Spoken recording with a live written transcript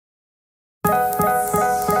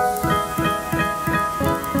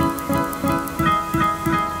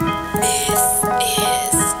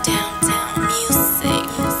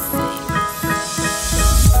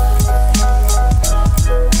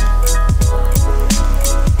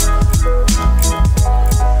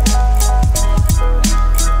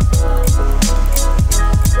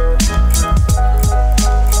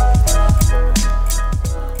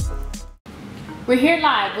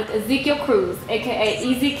Ezekill Cruz, aka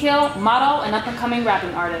Ezekill, model and up-and-coming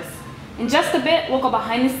rapping artist. In just a bit, we'll go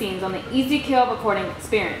behind the scenes on the Ezekill recording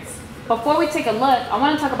experience. Before we take a look, I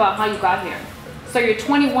want to talk about how you got here. So you're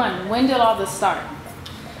 21. When did all this start?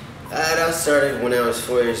 That started when I was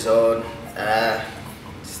 4 years old.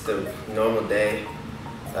 Just a normal day.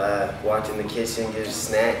 Walked in the kitchen, get a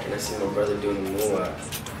snack, and I see my brother doing the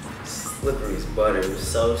moonwalk. Slippery as butter. It was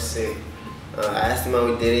so sick. I asked him how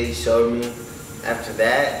he did it. He showed me. After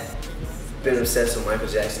that, been obsessed with Michael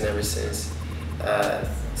Jackson ever since.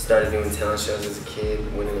 Started doing talent shows as a kid,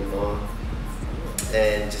 winning them all,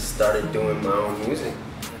 and just started doing my own music.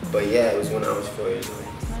 But yeah, it was when I was 4 years old.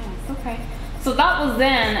 Nice. Okay. So that was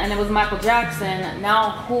then, and it was Michael Jackson.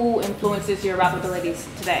 Now, who influences your rap abilities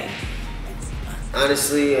today?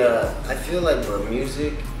 Honestly, I feel like my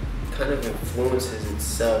music kind of influences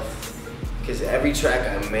itself, because every track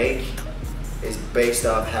I make is based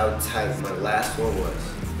off how tight my last one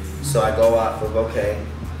was. So I go off of, okay,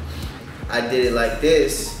 I did it like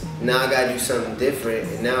this, now I gotta do something different,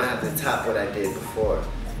 and now I have to top what I did before.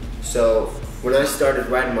 So when I started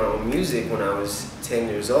writing my own music when I was 10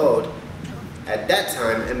 years old, at that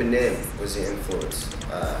time, Eminem was the influence.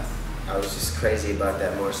 I was just crazy about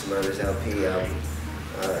that Marshall Mathers LP album.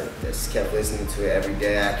 I just kept listening to it every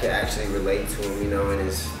day. I could actually relate to him, you know, and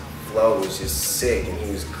his flow was just sick, and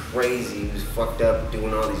he was crazy. He was fucked up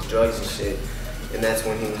doing all these drugs and shit. And that's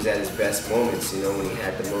when he was at his best moments, you know, when he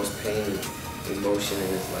had the most pain and emotion in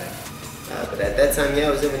his life. But at that time, yeah,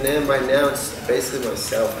 it was Eminem. Right now, it's basically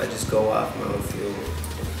myself. I just go off my own feel,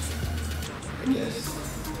 I guess.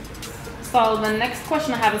 So the next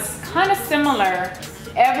question I have is kind of similar.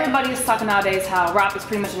 Everybody's talking nowadays how rap has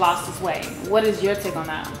pretty much lost its way. What is your take on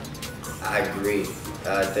that? I agree.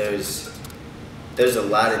 There's a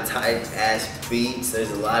lot of tight ass beats.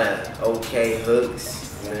 There's a lot of okay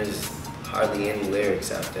hooks. And there's hardly any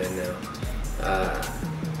lyrics out there now.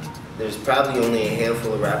 There's probably only a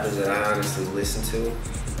handful of rappers that I honestly listen to,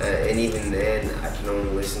 and even then, I can only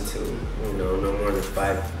listen to, you know, no more than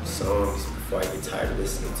 5 songs before I get tired of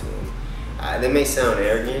listening to them. They may sound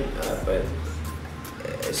arrogant, but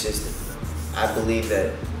it's just, I believe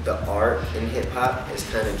that the art in hip hop has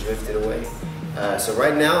kind of drifted away. So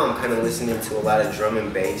right now, I'm kind of listening to a lot of drum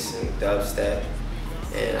and bass and dubstep,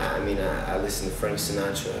 and I listen to Frank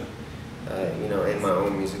Sinatra. You know, in my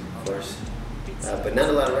own music, of course, but not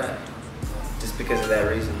a lot of rap, just because of that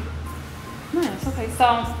reason. Nice. Okay,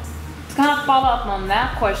 so to kind of follow up on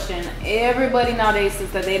that question, everybody nowadays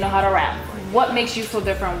says that they know how to rap. What makes you so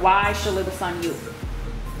different? Why should this on you?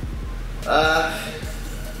 I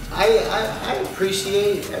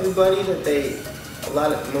appreciate everybody that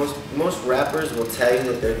most rappers will tell you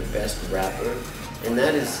that they're the best rapper. And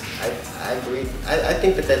that is, I agree. I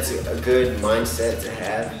think that that's a good mindset to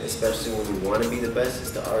have, especially when you want to be the best,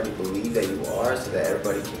 is to already believe that you are, so that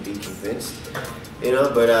everybody can be convinced, you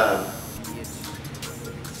know. But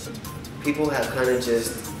people have kind of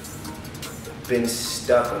just been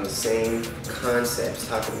stuck on the same concepts,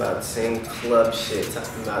 talking about the same club shit,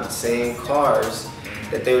 talking about the same cars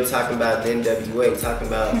that they were talking about in NWA, talking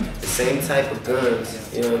about the same type of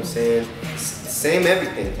guns, you know what I'm saying? Same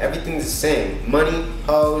everything. Everything's the same. Money,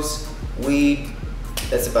 hoes, weed,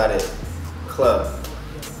 that's about it. Club,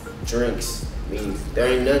 drinks. I mean, there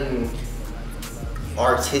ain't nothing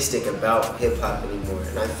artistic about hip hop anymore.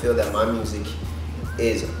 And I feel that my music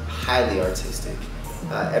is highly artistic.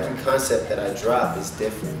 Every concept that I drop is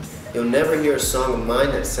different. You'll never hear a song of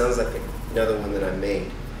mine that sounds like another one that I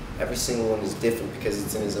made. Every single one is different because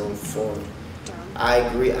it's in its own form. I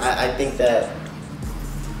agree. I think that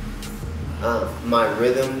my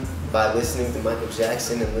rhythm, by listening to Michael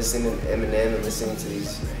Jackson and listening to Eminem and listening to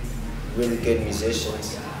these really good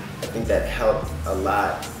musicians, I think that helped a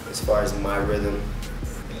lot as far as my rhythm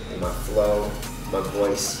and my flow, my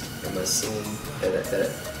voice, and my singing.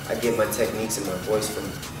 That I get my techniques and my voice from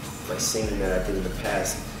my singing that I did in the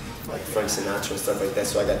past, like Frank Sinatra and stuff like that.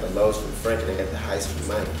 So I got the lows from Frank and I got the highs from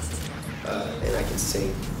Mike, and I can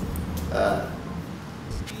sing.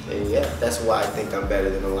 And yeah, that's why I think I'm better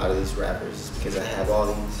than a lot of these rappers, because I have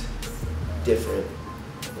all these different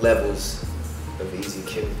levels of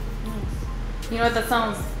Ezekill. You know what, that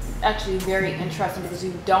sounds actually very interesting, because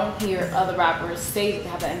you don't hear other rappers say that they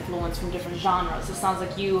have that influence from different genres. It sounds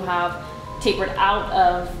like you have tapered out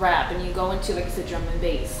of rap and you go into, like you said, drum and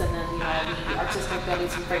bass, and then, you know, the artistic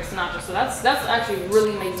abilities from Frank Sinatra. So that's actually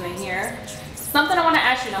really amazing to hear. Something I want to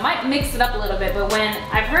ask you, and I might mix it up a little bit, but when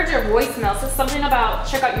I've heard your voicemail, it says something about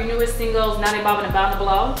check out your newest singles, Now They Bobbing and Bound to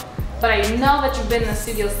Blow. But I know that you've been in the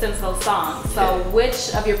studio since those songs. So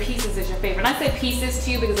which of your pieces is your favorite? And I say pieces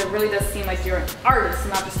to you because it really does seem like you're an artist,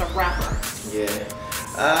 not just a rapper. Yeah.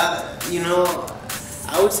 You know,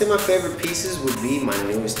 I would say my favorite pieces would be my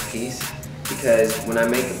newest piece, because when I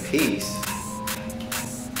make a piece,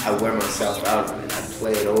 I wear myself out on it. I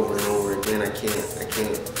play it over and over again. I can't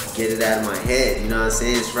get it out of my head. You know what I'm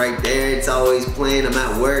saying? It's right there. It's always playing. I'm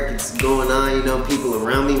at work. It's going on. You know, people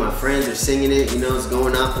around me, my friends are singing it. You know, it's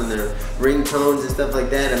going off in their ringtones and stuff like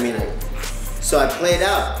that. I mean, so I play it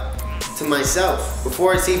out to myself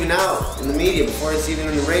before it's even out in the media, before it's even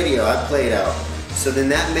in the radio. I play it out. So then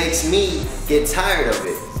that makes me get tired of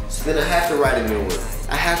it. So then I have to write a new one.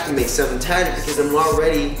 I have to make something tighter because I'm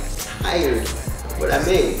already tired of what I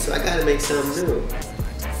made. So I gotta make something new.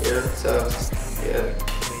 You know, so yeah.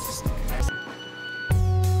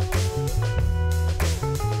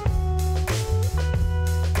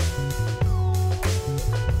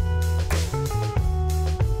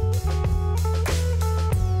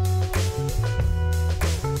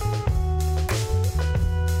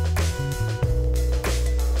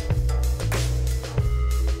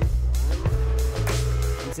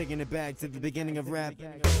 Taking it back to the beginning of rap.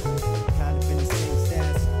 Kind of in the same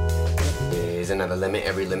stats. There's another limit.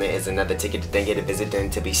 Every limit is another ticket to then get a visit, then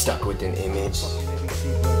to be stuck with an image.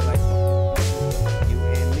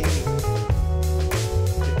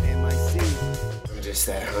 I'm just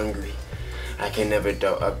that hungry. I can never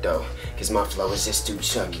dough up though, cause my flow is just too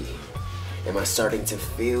chucky. Am I starting to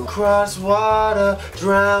feel cross water,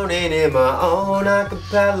 drowning in my own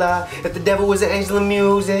acapella? If the devil was an angel of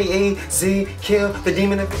music, Ezekill, the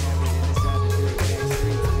demon of...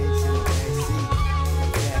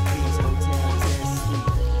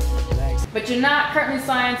 But you're not currently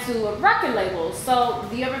signed to a record label, so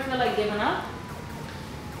do you ever feel like giving up?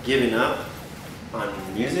 Giving up on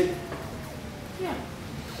music? Yeah.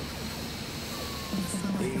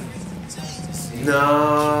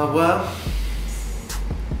 No, well,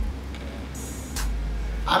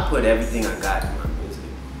 I put everything I got in my music.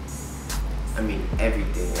 I mean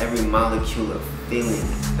everything, every molecule of feeling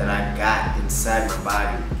that I got inside my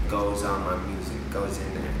body goes on my music, goes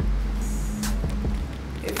in there.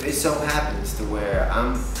 If it so happens to where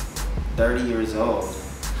I'm 30 years old,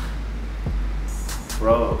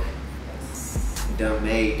 broke, done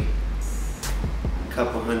made a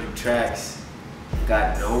couple hundred tracks,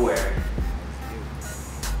 got nowhere,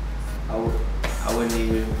 I wouldn't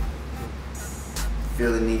even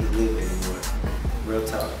feel the need to live anymore. Real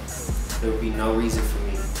talk. There would be no reason for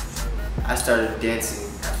me. I started dancing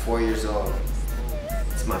at 4 years old.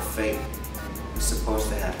 It's my fate. It was supposed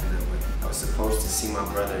to happen that way. I was supposed to see my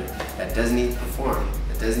brother that doesn't even perform,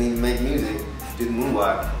 that doesn't even make music, do the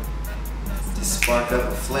moonwalk, to spark up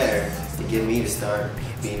a flare to get me to start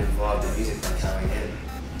being involved in music like how I am.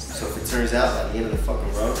 So if it turns out at the end of the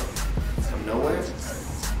fucking road, I'm nowhere,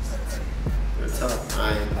 real talk,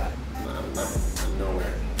 I'm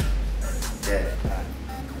nowhere. Dead.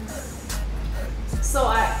 So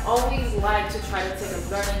I always like to try to take a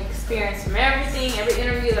learning experience from everything, every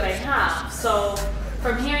interview that I have. So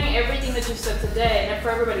from hearing everything that you said today, and for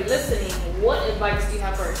everybody listening, what advice do you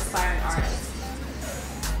have for aspiring artists?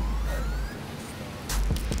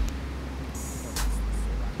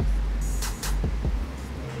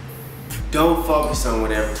 Don't focus on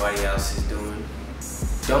what everybody else is doing.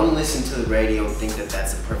 Don't listen to the radio and think that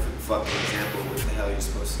that's a perfect fucking example of what the hell you're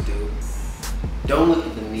supposed to do. Don't look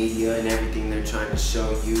at the media and everything they're trying to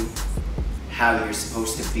show you how you're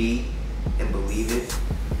supposed to be and believe it.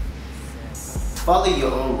 Follow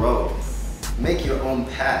your own road. Make your own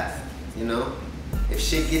path, you know? If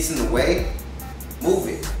shit gets in the way, move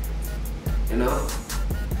it, you know?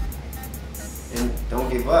 And don't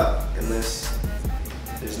give up unless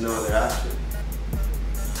there's no other option.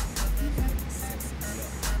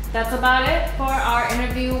 That's about it for our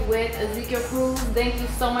interview with Ezekill Cruz. Thank you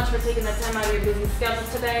so much for taking the time out of your busy schedule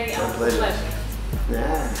today. My pleasure.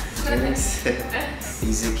 Yeah, thanks.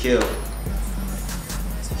 Ezekill.